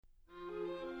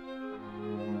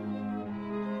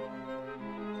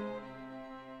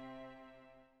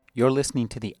You're listening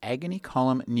to the Agony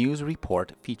Column News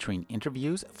Report featuring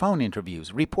interviews, phone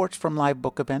interviews, reports from live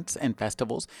book events and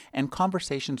festivals, and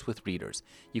conversations with readers.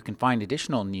 You can find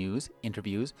additional news,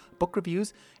 interviews, book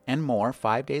reviews, and more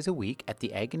 5 days a week at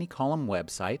the Agony Column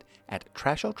website at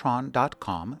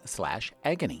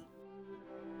trashotron.com/agony.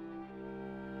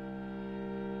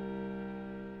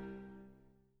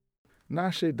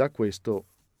 Nasce da questo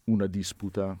una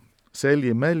disputa. Se egli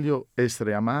è meglio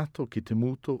essere amato che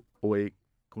temuto o è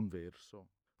converso.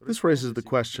 This raises the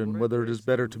question whether it is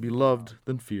better to be loved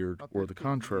than feared, or the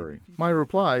contrary. My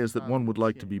reply is that one would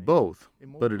like to be both,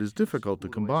 but it is difficult to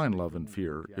combine love and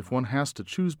fear. If one has to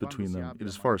choose between them, it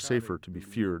is far safer to be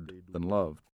feared than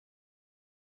loved.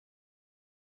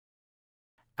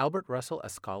 Albert Russell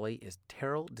Ascoli is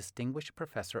Terrell Distinguished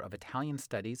Professor of Italian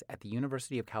Studies at the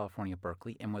University of California,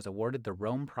 Berkeley, and was awarded the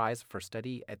Rome Prize for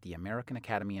Study at the American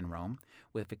Academy in Rome.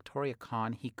 With Victoria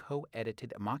Kahn, he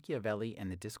co-edited Machiavelli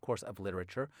and the Discourse of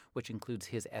Literature, which includes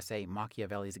his essay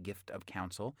Machiavelli's Gift of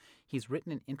Counsel. He's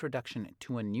written an introduction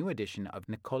to a new edition of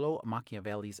Niccolò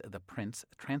Machiavelli's The Prince,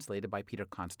 translated by Peter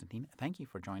Constantine. Thank you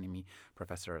for joining me,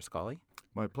 Professor Ascoli.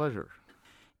 My pleasure.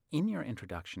 In your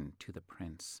introduction to The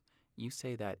Prince, you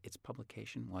say that its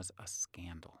publication was a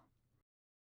scandal.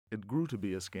 It grew to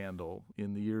be a scandal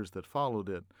in the years that followed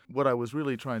it. What I was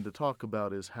really trying to talk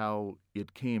about is how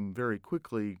it came very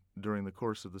quickly during the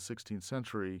course of the 16th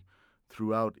century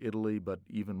throughout Italy, but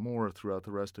even more throughout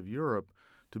the rest of Europe,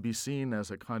 to be seen as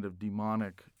a kind of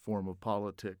demonic form of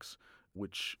politics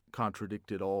which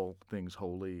contradicted all things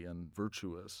holy and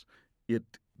virtuous.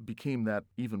 It became that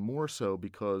even more so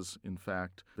because, in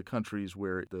fact, the countries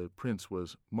where the prince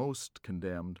was most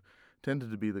condemned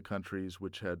tended to be the countries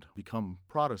which had become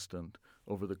Protestant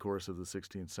over the course of the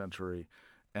 16th century,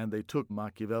 and they took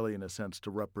Machiavelli, in a sense, to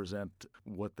represent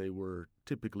what they were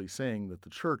typically saying that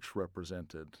the church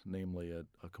represented, namely a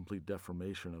complete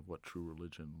deformation of what true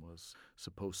religion was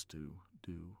supposed to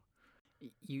do.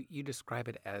 You describe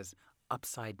it as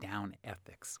upside-down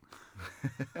ethics.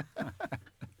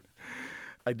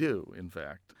 I do, in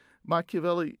fact.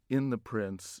 Machiavelli, in The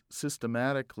Prince,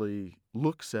 systematically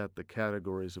looks at the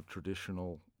categories of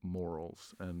traditional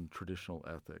morals and traditional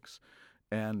ethics,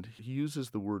 and he uses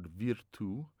the word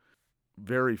virtu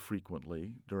very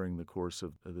frequently during the course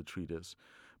of the treatise.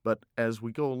 But as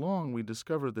we go along, we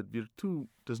discover that virtu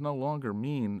does no longer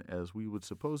mean, as we would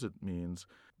suppose it means,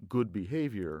 good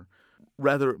behavior.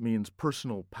 Rather, it means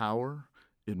personal power.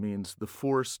 It means the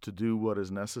force to do what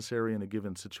is necessary in a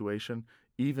given situation,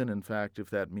 even, in fact, if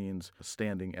that means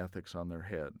standing ethics on their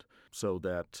head. So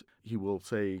that he will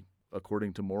say,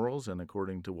 according to morals and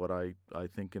according to what I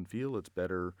think and feel, it's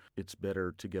better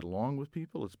to get along with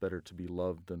people, it's better to be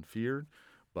loved than feared.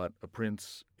 But a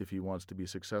prince, if he wants to be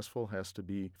successful, has to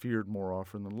be feared more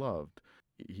often than loved.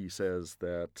 He says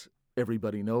that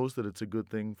everybody knows that it's a good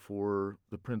thing for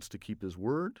the prince to keep his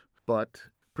word,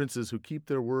 but princes who keep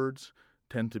their words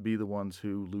tend to be the ones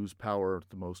who lose power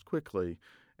the most quickly.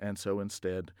 And so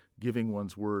instead, giving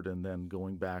one's word and then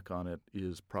going back on it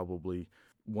is probably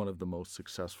one of the most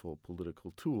successful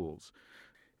political tools.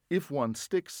 If one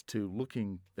sticks to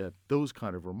looking at those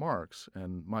kind of remarks,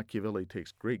 and Machiavelli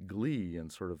takes great glee in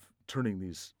sort of turning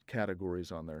these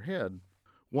categories on their head,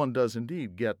 one does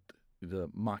indeed get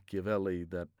the Machiavelli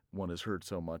that one has heard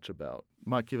so much about.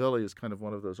 Machiavelli is kind of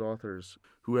one of those authors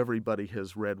who everybody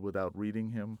has read without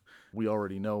reading him. We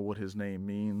already know what his name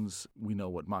means. We know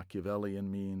what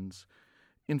Machiavellian means.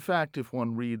 In fact, if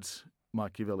one reads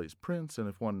Machiavelli's Prince, and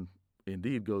if one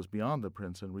indeed goes beyond the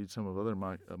Prince and reads some of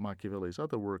Machiavelli's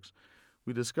other works,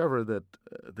 we discover that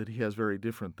he has very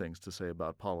different things to say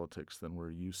about politics than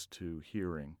we're used to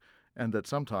hearing, and that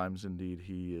sometimes, indeed,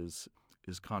 he is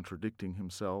contradicting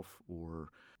himself or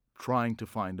trying to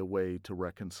find a way to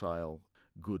reconcile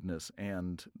goodness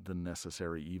and the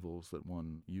necessary evils that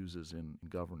one uses in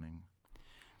governing.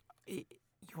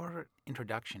 Your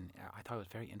introduction, I thought was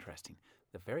very interesting.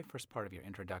 The very first part of your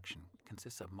introduction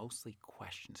consists of mostly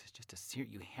questions. It's just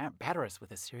you batter us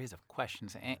with a series of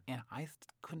questions, and I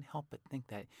couldn't help but think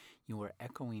that you were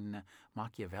echoing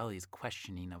Machiavelli's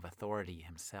questioning of authority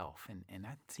himself, and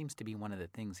that seems to be one of the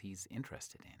things he's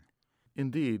interested in.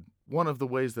 Indeed, one of the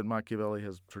ways that Machiavelli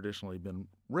has traditionally been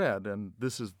read, and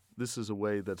this is a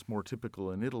way that's more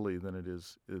typical in Italy than it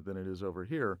is over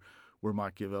here, where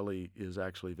Machiavelli is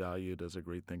actually valued as a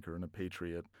great thinker and a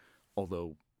patriot,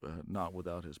 although not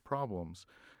without his problems.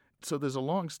 So there's a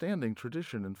long-standing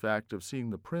tradition, in fact, of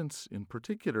seeing The Prince in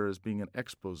particular as being an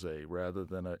expose rather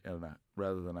than a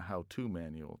how-to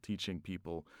manual, teaching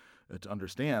people to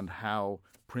understand how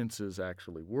princes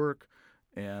actually work,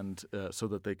 and so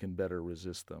that they can better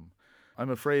resist them. I'm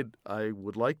afraid I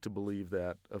would like to believe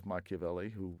that of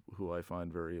Machiavelli, who I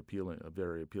find very appealing, a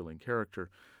very appealing character.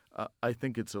 I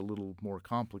think it's a little more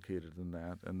complicated than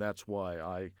that, and that's why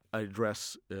I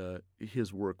address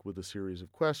his work with a series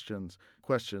of questions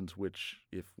which,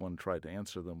 if one tried to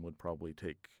answer them, would probably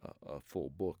take a full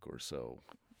book or so,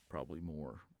 probably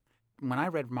more. When I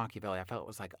read Machiavelli, I felt it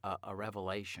was like a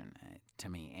revelation to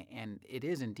me, and it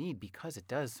is indeed, because it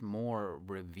does more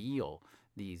reveal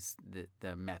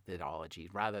the methodology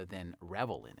rather than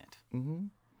revel in it. Mm-hmm.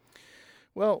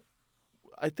 Well,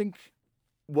 I think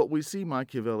what we see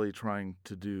Machiavelli trying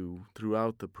to do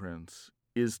throughout The Prince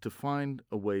is to find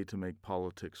a way to make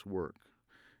politics work.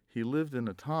 He lived in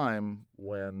a time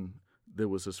when there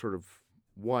was a sort of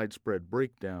widespread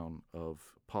breakdown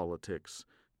of politics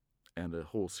and a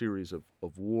whole series of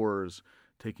wars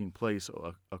taking place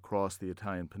across the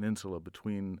Italian peninsula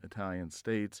between Italian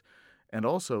states, and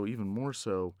also even more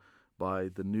so by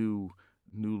the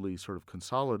newly sort of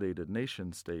consolidated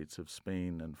nation states of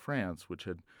Spain and France, which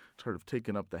had sort of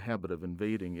taken up the habit of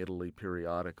invading Italy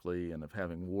periodically and of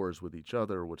having wars with each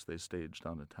other, which they staged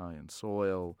on Italian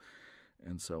soil,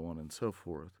 and so on and so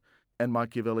forth. And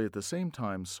Machiavelli at the same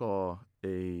time saw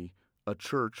a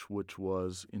church which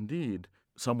was indeed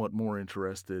somewhat more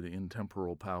interested in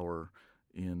temporal power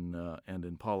and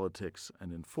in politics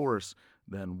and in force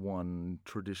than one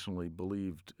traditionally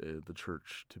believed the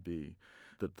church to be,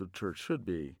 that the church should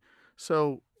be.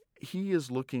 So he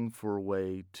is looking for a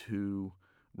way to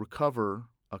recover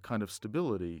a kind of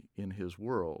stability in his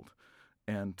world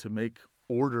and to make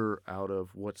order out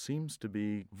of what seems to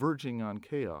be verging on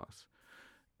chaos.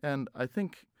 And I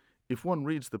think if one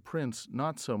reads The Prince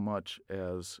not so much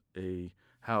as a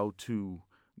how-to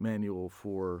manual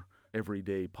for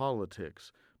everyday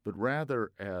politics, but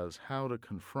rather as how to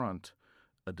confront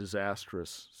a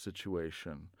disastrous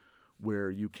situation where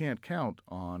you can't count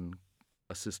on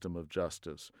a system of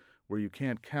justice, where you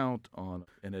can't count on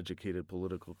an educated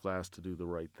political class to do the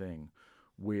right thing,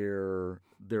 where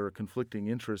there are conflicting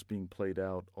interests being played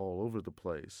out all over the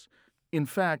place. In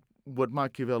fact, what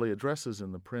Machiavelli addresses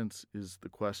in The Prince is the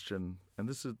question, and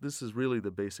this is really the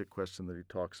basic question that he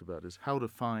talks about, is how to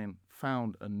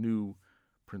found a new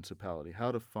principality,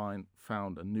 how to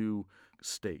found a new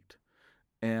state.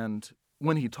 And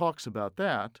when he talks about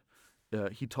that,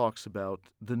 he talks about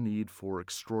the need for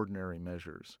extraordinary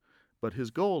measures. But his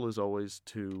goal is always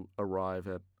to arrive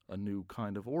at a new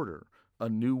kind of order, a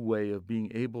new way of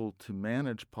being able to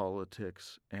manage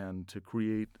politics and to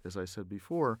create, as I said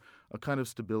before, a kind of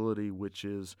stability which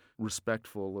is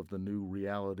respectful of the new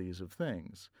realities of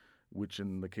things, which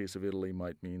in the case of Italy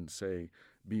might mean, say,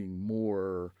 being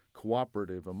more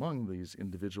cooperative among these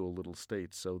individual little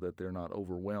states so that they're not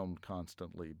overwhelmed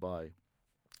constantly by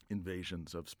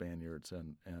invasions of Spaniards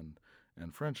and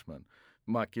Frenchmen.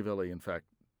 Machiavelli, in fact,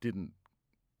 didn't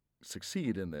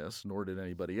succeed in this, nor did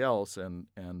anybody else, and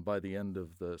by the end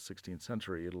of the 16th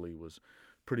century, Italy was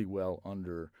pretty well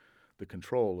under the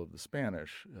control of the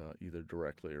Spanish, either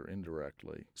directly or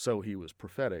indirectly. So he was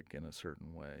prophetic in a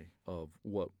certain way of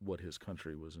what his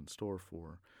country was in store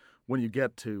for. When you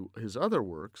get to his other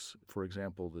works, for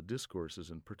example, the Discourses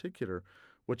in particular,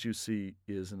 what you see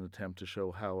is an attempt to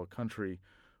show how a country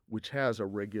which has a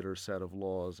regular set of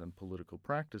laws and political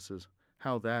practices,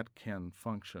 how that can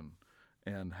function,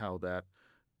 and how that,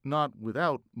 not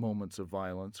without moments of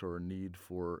violence or a need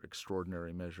for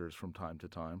extraordinary measures from time to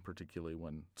time, particularly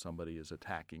when somebody is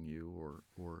attacking you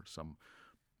or some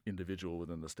individual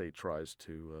within the state tries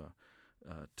to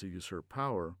usurp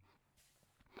power.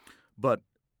 But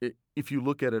if you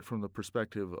look at it from the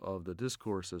perspective of the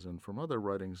Discourses and from other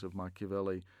writings of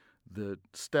Machiavelli, the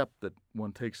step that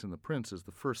one takes in The Prince is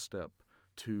the first step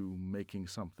to making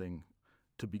something,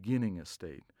 to beginning a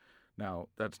state. Now,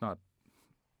 that's not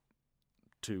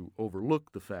to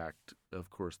overlook the fact,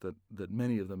 of course, that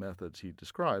many of the methods he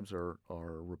describes are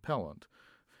repellent.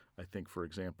 I think, for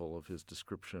example, of his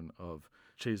description of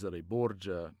Cesare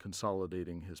Borgia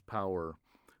consolidating his power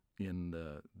in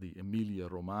the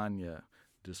Emilia-Romagna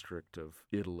district of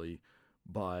Italy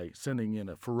by sending in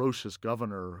a ferocious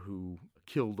governor who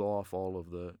killed off all of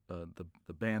the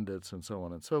bandits and so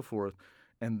on and so forth.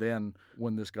 And then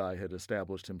when this guy had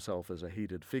established himself as a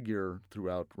hated figure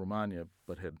throughout Romagna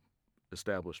but had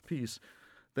established peace,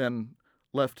 then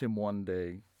left him one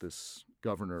day, this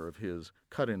governor of his,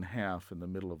 cut in half in the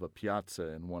middle of a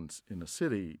piazza in a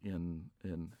city in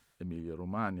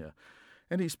Emilia-Romagna.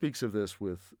 And he speaks of this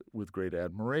with great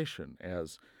admiration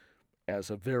as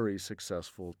a very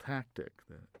successful tactic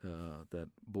that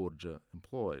Borgia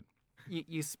employed.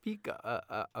 You speak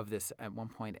of this at one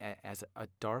point as a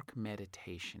dark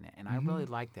meditation, and I Mm-hmm. really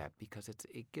like that because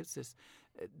it gives this.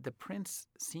 The Prince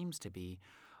seems to be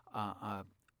a, a,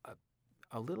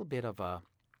 a little bit of a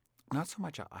not so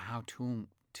much a how to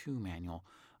manual,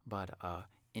 but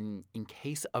in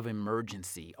case of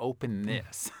emergency, open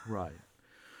this. Right.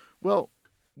 Well,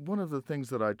 one of the things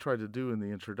that I try to do in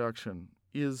the introduction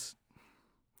is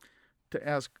to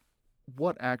ask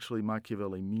what actually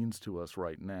Machiavelli means to us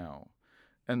right now.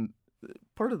 And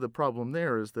part of the problem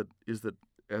there is that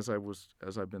as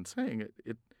I've been saying,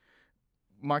 it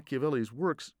Machiavelli's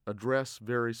works address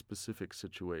very specific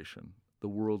situation. The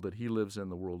world that he lives in,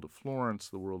 the world of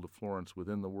Florence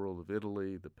within the world of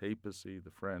Italy, the papacy,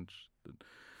 the French, the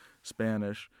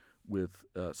Spanish, with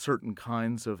certain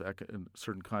kinds of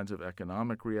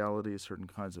economic realities, certain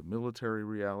kinds of military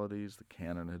realities. The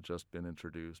cannon had just been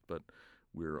introduced, but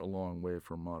we're a long way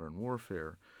from modern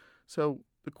warfare. So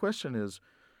the question is,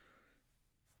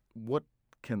 what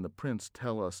can the Prince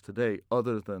tell us today,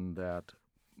 other than that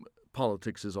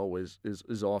politics is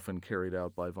often carried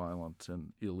out by violence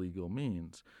and illegal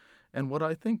means? And what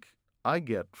I think I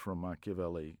get from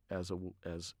Machiavelli as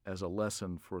a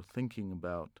lesson for thinking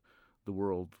about the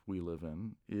world we live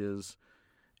in is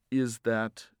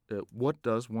that what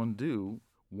does one do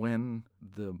when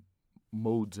the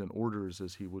modes and orders,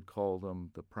 as he would call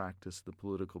them, the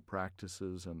political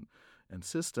practices and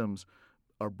systems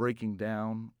are breaking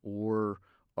down or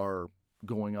are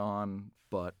going on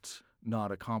but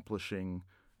not accomplishing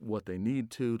what they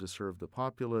need to serve the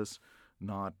populace,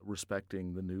 not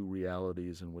respecting the new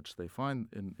realities in which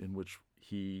in which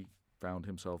he found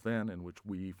himself in which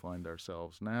we find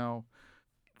ourselves now.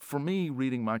 For me,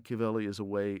 reading Machiavelli is a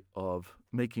way of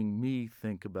making me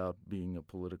think about being a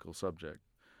political subject.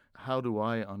 How do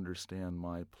I understand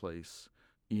my place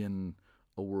in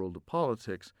a world of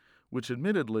politics, which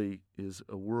admittedly is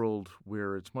a world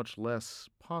where it's much less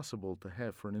possible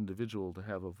for an individual to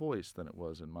have a voice than it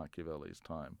was in Machiavelli's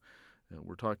time.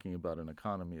 We're talking about an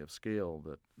economy of scale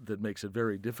that makes it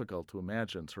very difficult to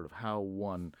imagine sort of how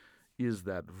one is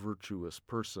that virtuous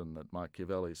person that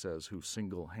Machiavelli says who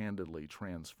single-handedly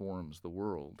transforms the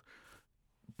world.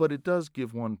 But it does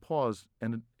give one pause,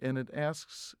 and it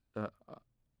asks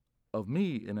of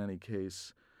me, in any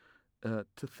case,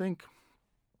 to think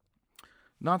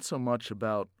not so much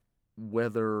about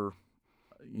whether,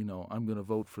 I'm going to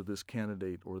vote for this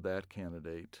candidate or that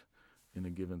candidate in a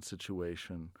given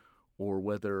situation, or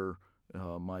whether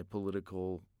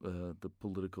the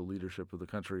political leadership of the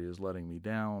country is letting me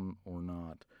down or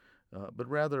not, but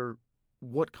rather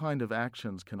what kind of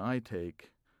actions can I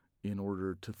take in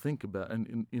order to think about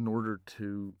and in order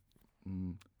to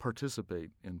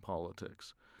participate in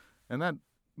politics. And that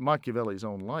Machiavelli's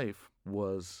own life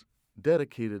was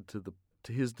dedicated to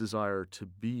his desire to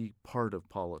be part of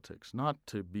politics, not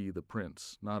to be the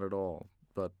prince, not at all,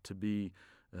 but to be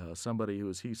somebody who,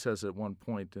 as he says at one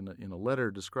point in a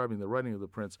letter describing the writing of the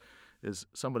Prince, is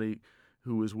somebody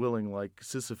who is willing, like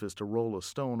Sisyphus, to roll a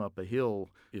stone up a hill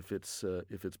if it's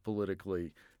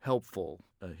politically helpful.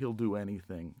 He'll do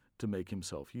anything to make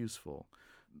himself useful.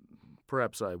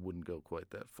 Perhaps I wouldn't go quite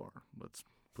that far. Let's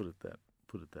put it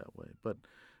that way. But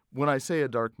when I say a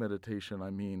dark meditation, I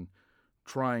mean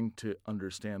trying to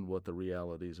understand what the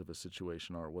realities of a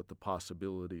situation are, what the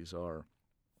possibilities are,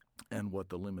 and what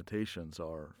the limitations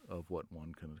are of what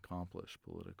one can accomplish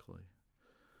politically.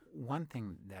 One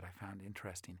thing that I found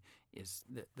interesting is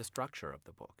the structure of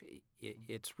the book.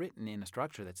 It's written in a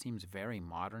structure that seems very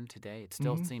modern today. It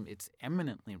still seems it's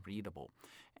eminently readable.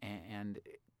 And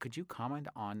could you comment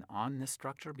on this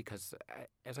structure? Because,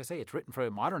 as I say, it's written for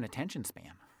a modern attention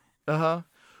span. Uh-huh.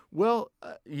 Well,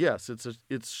 yes,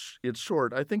 it's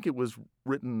short. I think it was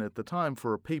written at the time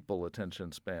for a papal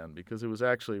attention span because it was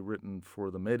actually written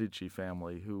for the Medici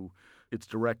family, who it's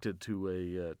directed to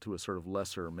a sort of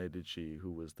lesser Medici,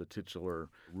 who was the titular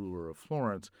ruler of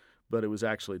Florence, but it was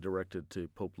actually directed to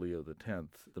Pope Leo X,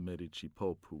 the Medici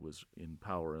Pope, who was in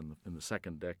power in the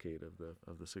second decade of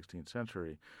the 16th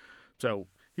century. So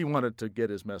he wanted to get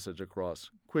his message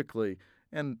across quickly,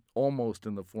 and almost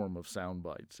in the form of sound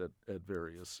bites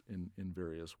in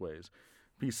various ways.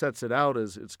 He sets it out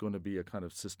as it's going to be a kind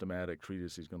of systematic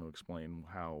treatise. He's going to explain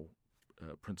how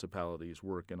principalities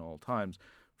work in all times.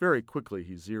 Very quickly,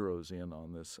 he zeroes in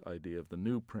on this idea of the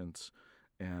new prince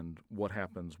and what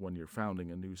happens when you're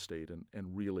founding a new state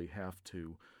and really have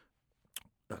to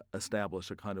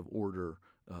establish a kind of order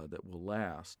that will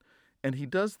last. And he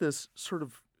does this sort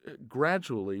of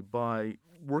gradually by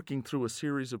working through a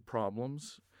series of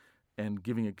problems and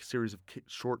giving a series of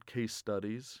short case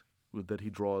studies that he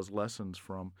draws lessons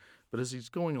from. But as he's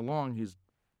going along, he's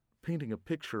painting a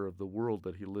picture of the world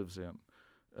that he lives in,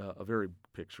 a very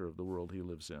picture of the world he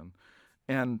lives in.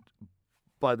 And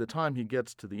by the time he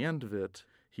gets to the end of it,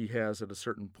 he has at a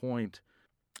certain point,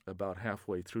 about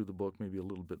halfway through the book, maybe a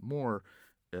little bit more,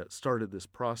 started this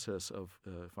process of,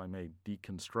 if I may,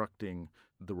 deconstructing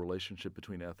the relationship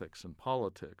between ethics and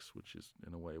politics, which is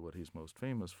in a way what he's most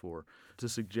famous for, to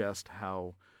suggest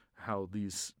how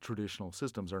these traditional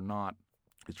systems are not,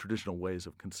 the traditional ways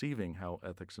of conceiving how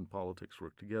ethics and politics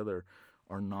work together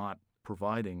are not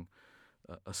providing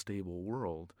a stable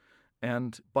world.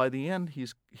 And by the end,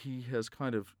 he has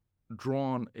kind of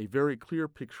drawn a very clear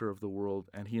picture of the world,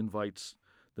 and he invites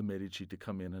the Medici to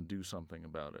come in and do something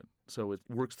about it. So it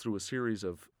works through a series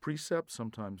of precepts,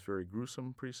 sometimes very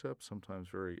gruesome precepts, sometimes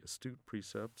very astute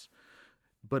precepts,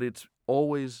 but it's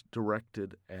always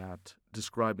directed at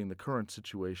describing the current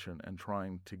situation and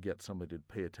trying to get somebody to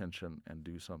pay attention and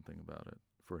do something about it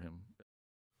for him.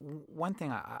 One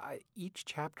thing, each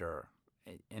chapter,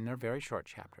 and they're very short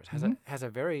chapters, has a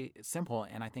very simple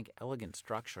and I think elegant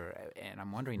structure. And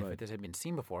I'm wondering if this had been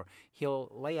seen before. He'll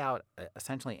lay out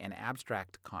essentially an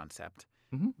abstract concept.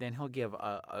 Then he'll give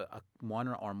a one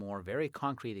or more very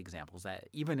concrete examples that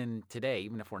even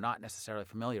if we're not necessarily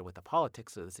familiar with the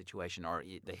politics of the situation or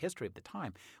the history of the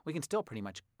time, we can still pretty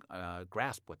much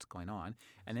grasp what's going on.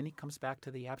 And then he comes back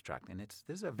to the abstract, and this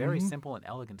is a very simple and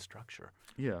elegant structure.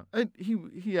 Yeah, and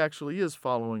he actually is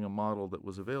following a model that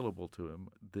was available to him,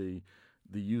 the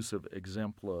use of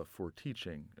exempla for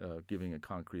teaching, giving a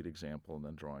concrete example and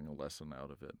then drawing a lesson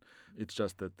out of it. It's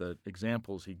just that the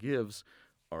examples he gives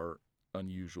are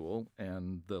unusual,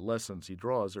 and the lessons he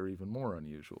draws are even more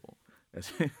unusual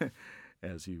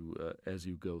as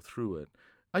you go through it.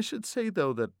 I should say,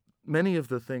 though, that many of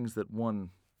the things that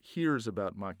one hears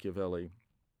about Machiavelli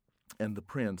and the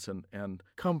Prince and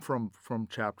come from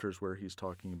chapters where he's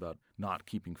talking about not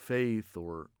keeping faith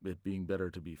or it being better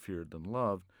to be feared than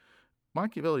loved.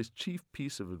 Machiavelli's chief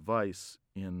piece of advice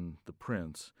in The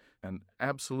Prince, and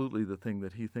absolutely the thing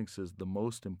that he thinks is the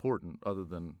most important, other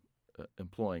than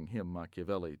employing him,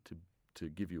 Machiavelli, to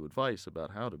give you advice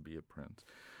about how to be a prince,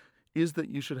 is that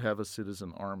you should have a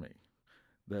citizen army.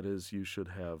 That is, you should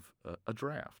have a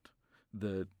draft.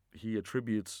 That he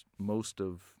attributes most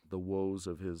of the woes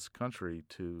of his country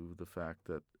to the fact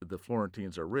that the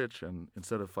Florentines are rich, and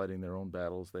instead of fighting their own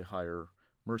battles, they hire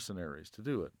mercenaries to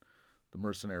do it. The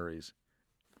mercenaries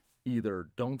either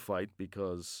don't fight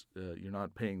because you're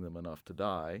not paying them enough to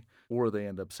die, or they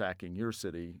end up sacking your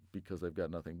city because they've got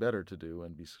nothing better to do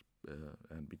and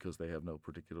because they have no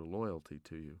particular loyalty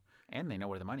to you. And they know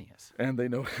where the money is. And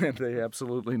they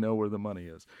absolutely know where the money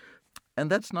is.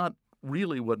 And that's not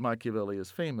really what Machiavelli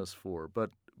is famous for, but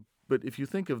if you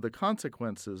think of the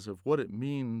consequences of what it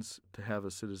means to have a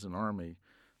citizen army,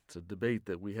 it's a debate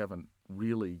that we haven't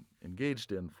really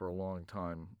engaged in for a long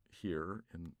time here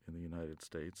in the United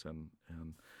States, and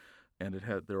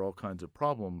there are all kinds of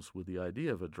problems with the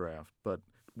idea of a draft. But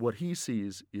what he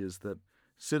sees is that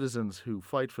citizens who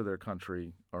fight for their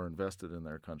country, are invested in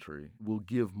their country, will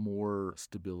give more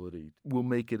stability, will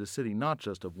make it a city not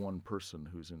just of one person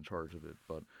who's in charge of it,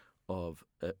 but of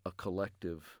a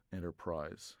collective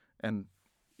enterprise. And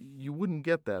you wouldn't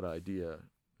get that idea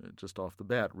just off the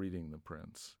bat reading The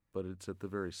Prince, but it's at the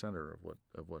very center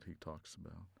of what he talks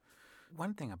about.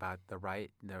 One thing about the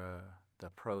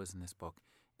prose in this book,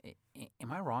 am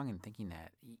I wrong in thinking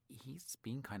that he's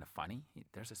being kind of funny?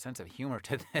 There's a sense of humor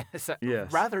to this,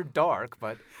 yes. Rather dark,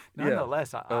 but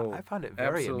nonetheless, I found it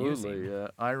very absolutely. amusing.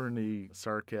 Irony,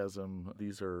 sarcasm,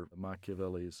 these are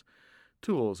Machiavelli's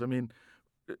tools. I mean,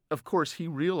 of course, he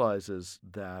realizes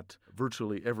that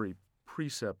virtually every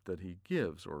precept that he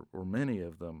gives, or many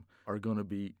of them, are going to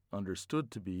be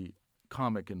understood to be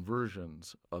comic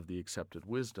inversions of the accepted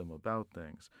wisdom about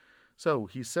things. So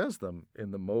he says them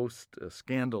in the most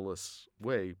scandalous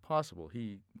way possible.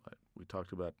 We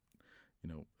talked about,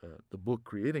 the book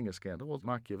creating a scandal. Well,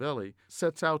 Machiavelli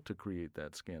sets out to create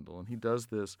that scandal, and he does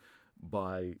this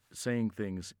by saying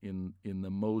things in the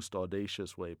most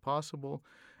audacious way possible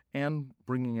and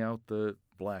bringing out the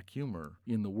black humor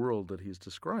in the world that he's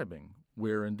describing,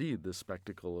 where indeed the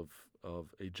spectacle of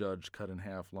a judge cut in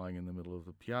half lying in the middle of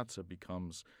the piazza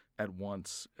becomes at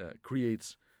once,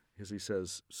 creates, as he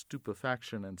says,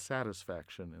 stupefaction and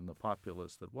satisfaction in the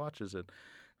populace that watches it,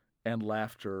 and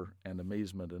laughter and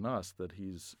amazement in us that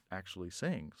he's actually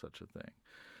saying such a thing.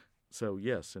 So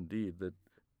yes, indeed, that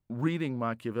reading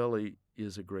Machiavelli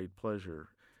is a great pleasure.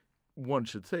 One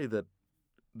should say that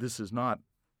this is not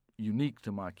unique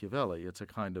to Machiavelli. It's a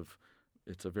kind of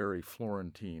It's a very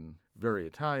Florentine, very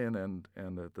Italian,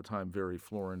 and at the time very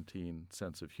Florentine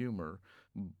sense of humor,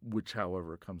 which,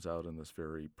 however, comes out in this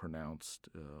very pronounced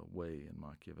way in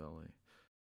Machiavelli.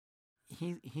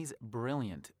 He's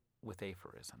brilliant with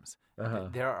aphorisms. Uh-huh.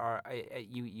 There are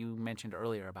you mentioned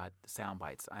earlier about sound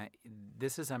bites.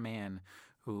 This is a man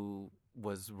who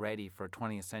was ready for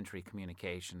 20th century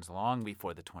communications long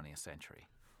before the 20th century.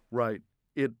 Right.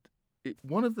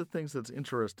 One of the things that's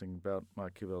interesting about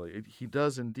Machiavelli, he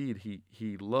does indeed,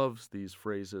 he loves these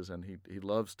phrases, and he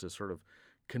loves to sort of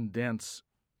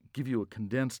give you a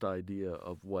condensed idea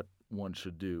of what one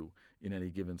should do in any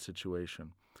given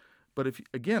situation. But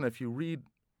if you read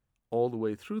all the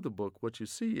way through the book, what you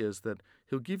see is that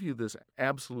he'll give you this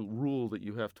absolute rule that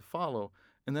you have to follow,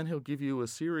 and then he'll give you a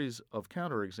series of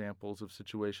counterexamples of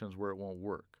situations where it won't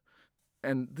work.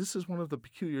 And this is one of the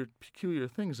peculiar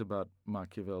things about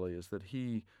Machiavelli, is that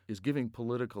he is giving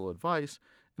political advice,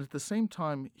 and at the same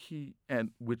time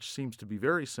which seems to be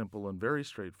very simple and very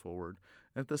straightforward,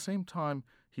 and at the same time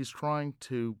he's trying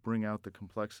to bring out the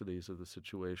complexities of the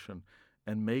situation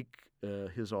and make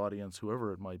his audience,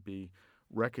 whoever it might be,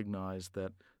 recognize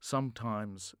that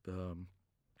sometimes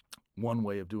one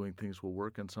way of doing things will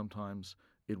work and sometimes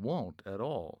it won't at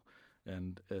all.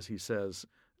 And as he says,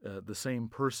 the same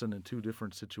person in two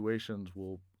different situations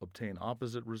will obtain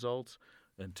opposite results,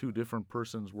 and two different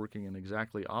persons working in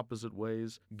exactly opposite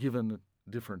ways, given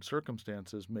different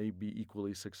circumstances, may be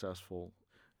equally successful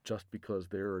just because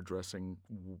they're addressing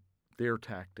their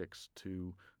tactics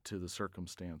to the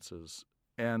circumstances.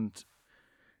 And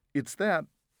it's that,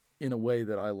 in a way,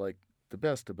 that I like the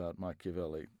best about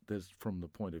Machiavelli, that's from the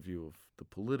point of view of the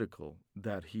political,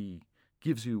 that he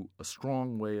gives you a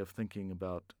strong way of thinking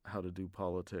about how to do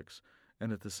politics,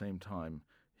 and at the same time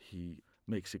he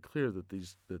makes it clear that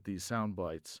these sound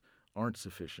bites aren't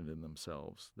sufficient in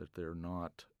themselves, that they're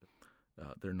not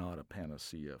a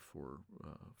panacea for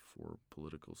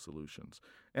political solutions.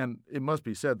 And it must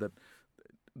be said that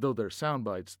though they're sound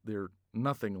bites, they're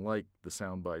nothing like the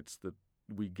sound bites that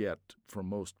we get from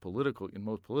most political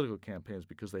campaigns,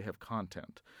 because they have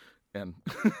content, and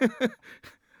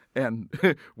and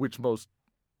which most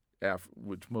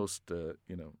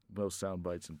sound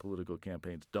bites in political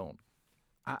campaigns don't.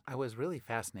 I was really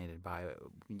fascinated by,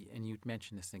 and you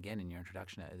mentioned this again in your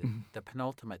introduction, the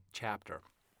penultimate chapter,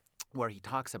 where he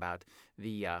talks about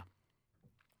the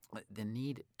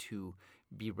need to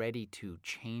be ready to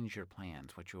change your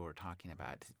plans, what you were talking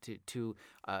about, to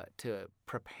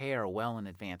prepare well in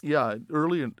advance. Yeah,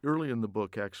 early in the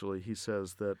book, actually, he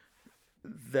says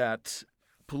that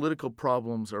political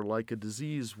problems are like a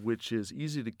disease which is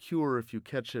easy to cure if you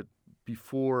catch it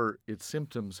before its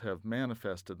symptoms have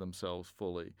manifested themselves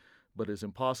fully, but is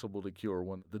impossible to cure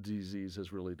when the disease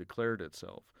has really declared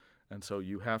itself. And so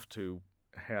you have to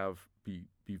be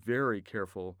very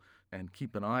careful and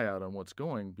keep an eye out on what's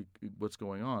going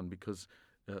on, because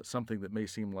something that may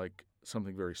seem like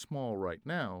something very small right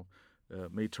now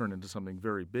may turn into something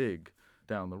very big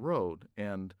down the road.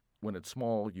 And when it's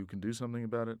small, you can do something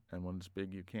about it, and when it's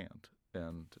big, you can't.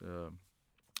 And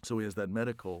so he has that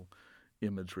medical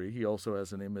imagery. He also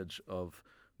has an image of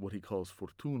what he calls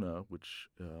fortuna, which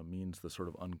means the sort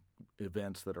of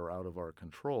events that are out of our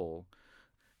control,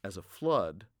 as a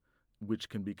flood, which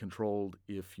can be controlled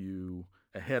if you,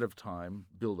 ahead of time,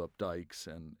 build up dikes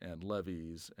and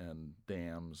levees and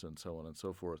dams and so on and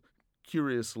so forth.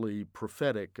 Curiously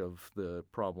prophetic of the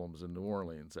problems in New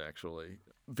Orleans, actually.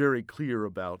 Very clear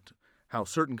about how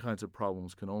certain kinds of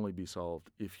problems can only be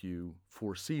solved if you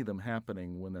foresee them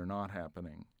happening when they're not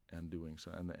happening, and doing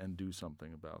so, and do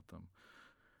something about them.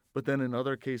 But then in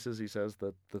other cases, he says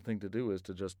that the thing to do is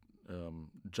to just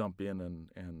jump in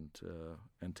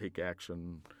and take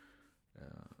action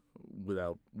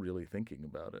without really thinking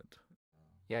about it.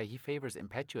 Yeah, he favors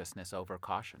impetuousness over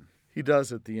caution. He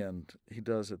does at the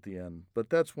end. But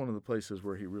that's one of the places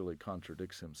where he really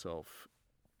contradicts himself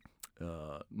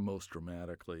most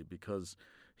dramatically, because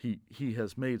he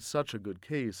has made such a good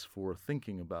case for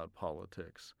thinking about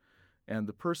politics. And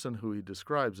the person who he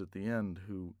describes at the end,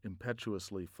 who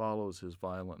impetuously follows his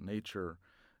violent nature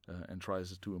and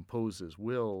tries to impose his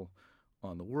will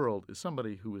on the world, is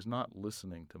somebody who is not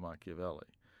listening to Machiavelli,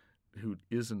 who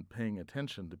isn't paying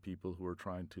attention to people who are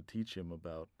trying to teach him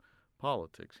about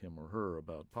politics, him or her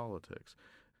about politics.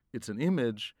 It's an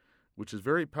image which is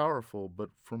very powerful, but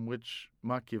from which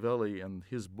Machiavelli and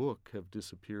his book have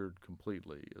disappeared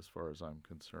completely, as far as I'm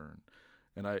concerned.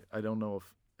 And I don't know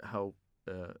how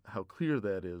clear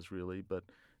that is, really, but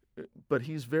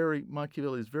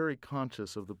Machiavelli is very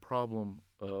conscious of the problem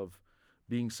of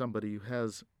being somebody who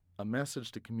has a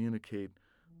message to communicate,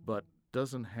 but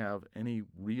doesn't have any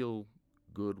real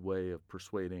good way of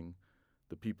persuading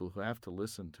the people who have to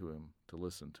listen to him to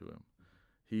listen to him.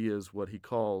 He is what he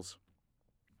calls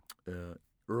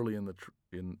early in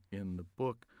the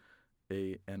book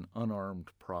an unarmed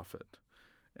prophet,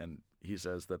 and he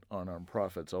says that unarmed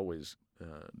prophets always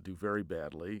do very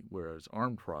badly, whereas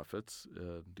armed prophets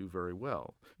do very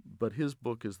well. But his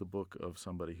book is the book of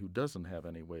somebody who doesn't have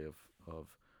any way of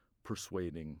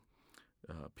persuading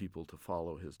people to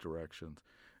follow his directions.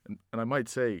 And I might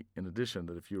say, in addition,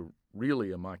 that if you're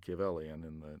really a Machiavellian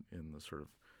in the sort of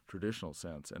traditional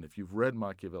sense, and if you've read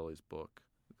Machiavelli's book,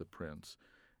 The Prince,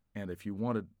 and if you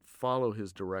want to follow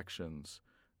his directions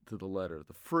to the letter,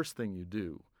 the first thing you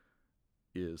do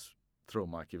is throw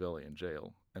Machiavelli in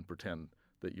jail and pretend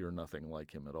that you're nothing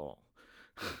like him at all.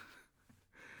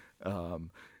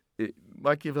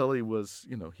 Machiavelli was,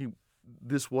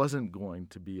 this wasn't going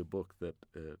to be a book that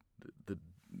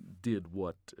did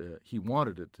what he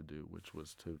wanted it to do, which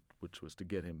was to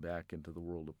get him back into the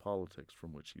world of politics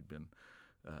from which he'd been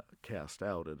cast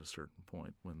out at a certain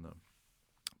point when the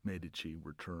Medici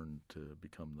returned to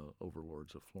become the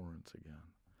overlords of Florence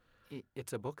again.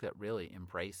 It's a book that really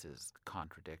embraces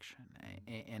contradiction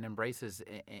and embraces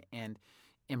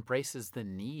the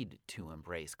need to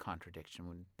embrace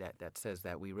contradiction. That says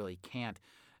that we really can't.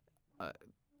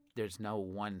 There's no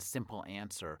one simple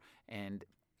answer, and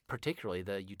particularly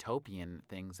the utopian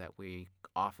things that we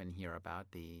often hear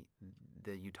about, the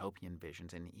utopian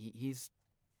visions, and he's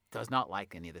does not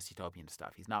like any of this utopian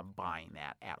stuff. He's not buying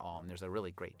that at all, and there's a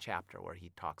really great chapter where he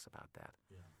talks about that.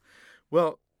 Yeah.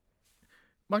 Well,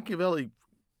 Machiavelli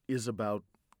is about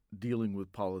dealing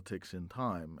with politics in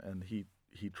time, and he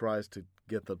tries to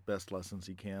get the best lessons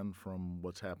he can from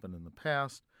what's happened in the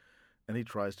past, and he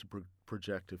tries to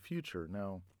project a future.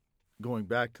 Now, going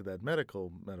back to that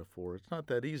medical metaphor, it's not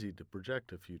that easy to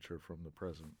project a future from the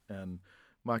present. And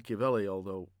Machiavelli,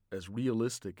 although as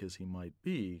realistic as he might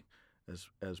be,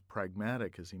 as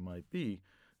pragmatic as he might be,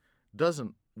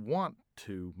 doesn't want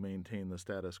to maintain the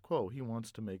status quo. He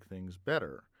wants to make things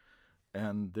better.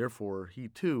 And therefore, he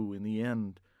too, in the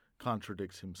end,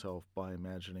 contradicts himself by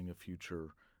imagining a future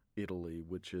Italy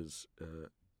which is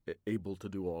able to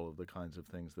do all of the kinds of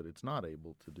things that it's not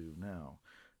able to do now.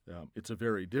 It's a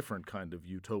very different kind of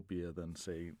utopia than,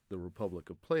 say, the Republic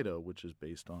of Plato, which is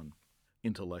based on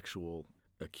intellectual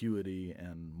acuity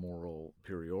and moral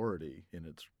superiority in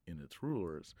its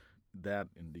rulers. That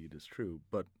indeed is true,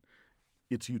 but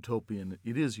it's utopian.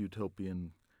 It is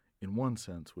utopian in one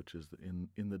sense, which is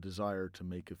in the desire to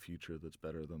make a future that's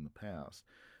better than the past.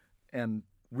 And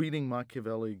reading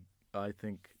Machiavelli, I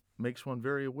think, makes one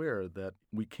very aware that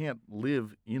we can't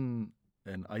live in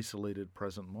an isolated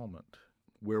present moment.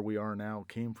 Where we are now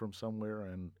came from somewhere,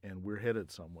 and we're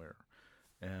headed somewhere.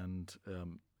 And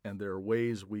there are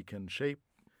ways we can shape.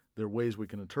 There are ways we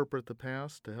can interpret the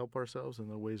past to help ourselves, and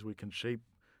there are ways we can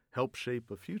help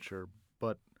shape a future.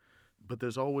 But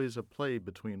there's always a play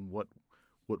between what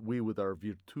we, with our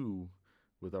virtu,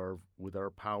 with our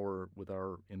power, with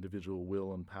our individual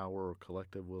will and power, or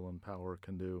collective will and power,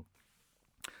 can do,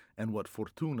 and what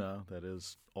fortuna, that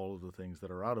is, all of the things that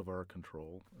are out of our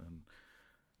control. And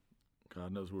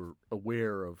God knows we're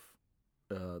aware of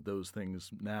those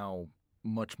things now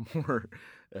much more,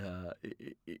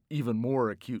 even more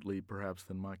acutely perhaps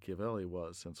than Machiavelli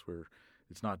was, since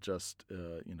it's not just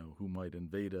who might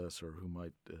invade us or who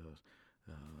might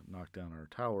knock down our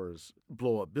towers,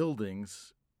 blow up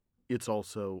buildings. It's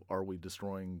also, are we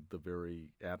destroying the very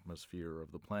atmosphere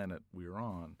of the planet we're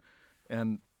on?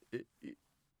 And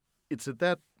it's at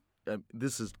that.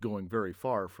 This is going very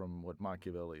far from what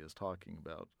Machiavelli is talking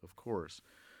about, of course,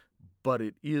 but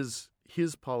it is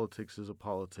his politics is a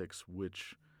politics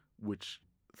which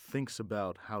thinks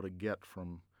about how to get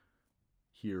from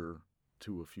here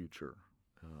to a future,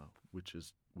 which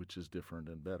is different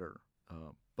and better,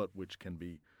 but which can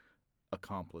be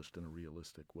accomplished in a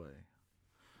realistic way.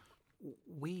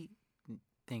 We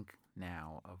think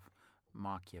now of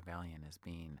Machiavellian as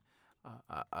being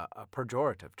a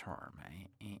pejorative term,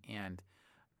 and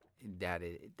that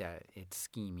it's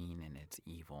scheming and it's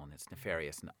evil and it's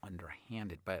nefarious and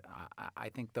underhanded. But I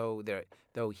think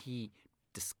though he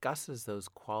discusses those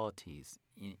qualities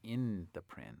in The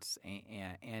Prince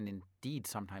and indeed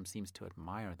sometimes seems to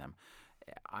admire them,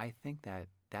 I think that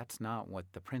that's not what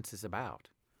The Prince is about.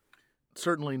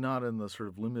 Certainly not in the sort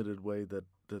of limited way that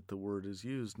the word is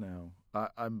used now.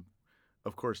 I'm,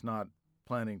 of course, not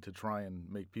planning to try and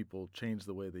make people change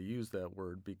the way they use that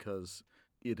word, because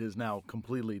it is now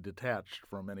completely detached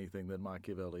from anything that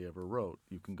Machiavelli ever wrote.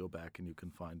 You can go back and you can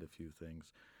find a few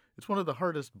things. It's one of the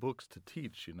hardest books to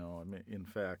teach, in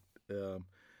fact,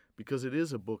 because it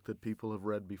is a book that people have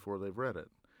read before they've read it.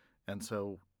 And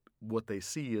so what they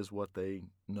see is what they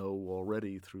know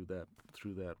already through that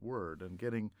word, and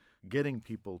getting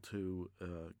people to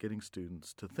getting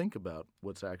students to think about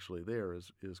what's actually there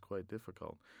is quite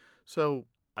difficult. So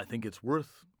I think it's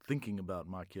worth thinking about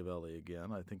Machiavelli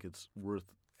again. I think it's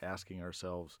worth asking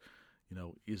ourselves,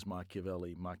 is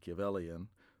Machiavelli Machiavellian?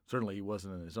 Certainly he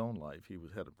wasn't in his own life. He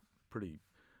had a pretty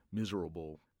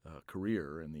miserable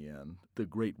career in the end. The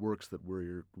great works that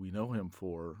we know him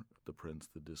for, The Prince,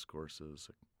 The Discourses,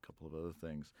 a couple of other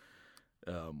things,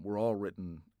 were all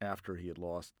written after he had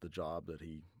lost the job that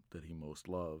he most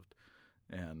loved,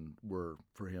 and were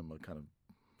for him a kind of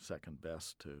second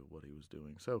best to what he was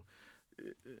doing. So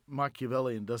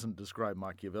Machiavellian doesn't describe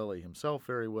Machiavelli himself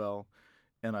very well,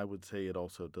 and I would say it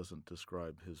also doesn't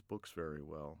describe his books very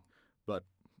well. But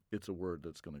it's a word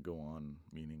that's going to go on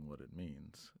meaning what it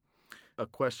means. A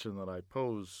question that I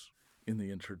pose in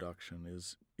the introduction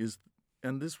is,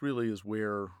 and this really is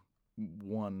where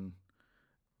one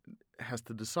has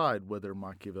to decide whether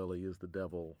Machiavelli is the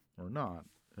devil or not.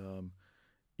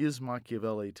 Is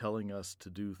Machiavelli telling us to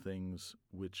do things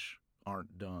which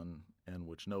aren't done and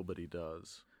which nobody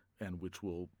does, and which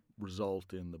will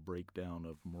result in the breakdown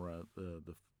of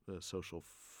the social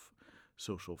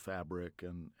fabric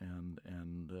and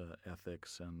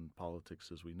ethics and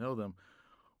politics as we know them?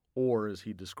 Or is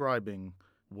he describing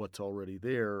what's already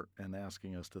there and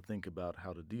asking us to think about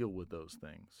how to deal with those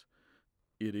things?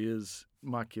 It is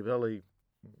Machiavelli,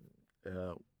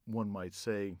 one might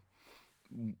say,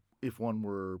 if one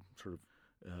were sort of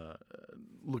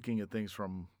looking at things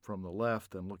from the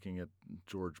left and looking at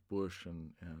George Bush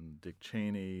and Dick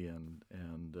Cheney and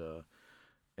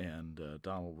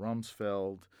Donald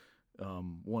Rumsfeld,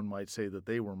 one might say that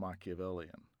they were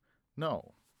Machiavellian.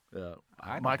 No.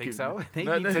 I don't think so. He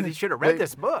said he should have read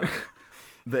this book.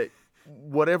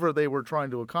 Whatever they were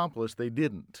trying to accomplish, they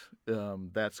didn't.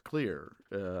 That's clear.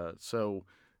 So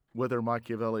whether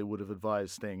Machiavelli would have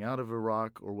advised staying out of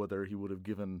Iraq, or whether he would have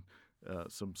given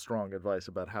some strong advice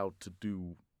about how to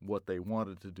do what they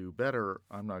wanted to do better,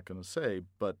 I'm not going to say,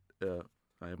 but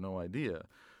I have no idea.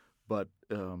 But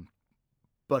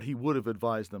he would have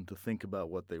advised them to think about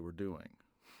what they were doing.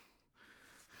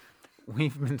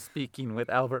 We've been speaking with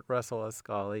Albert Russell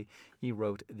Ascoli. He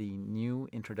wrote the new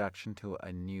introduction to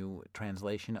a new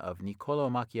translation of Niccolò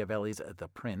Machiavelli's The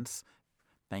Prince.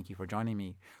 Thank you for joining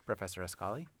me, Professor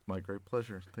Ascoli. My great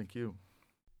pleasure. Thank you.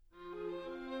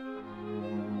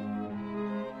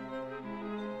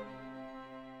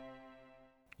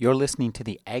 You're listening to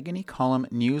the Agony Column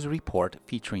News Report,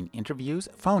 featuring interviews,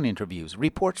 phone interviews,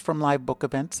 reports from live book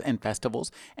events and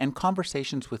festivals, and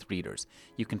conversations with readers.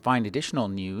 You can find additional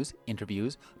news,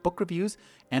 interviews, book reviews,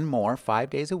 and more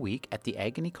 5 days a week at the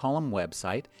Agony Column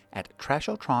website at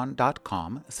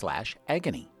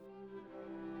trashotron.com/agony.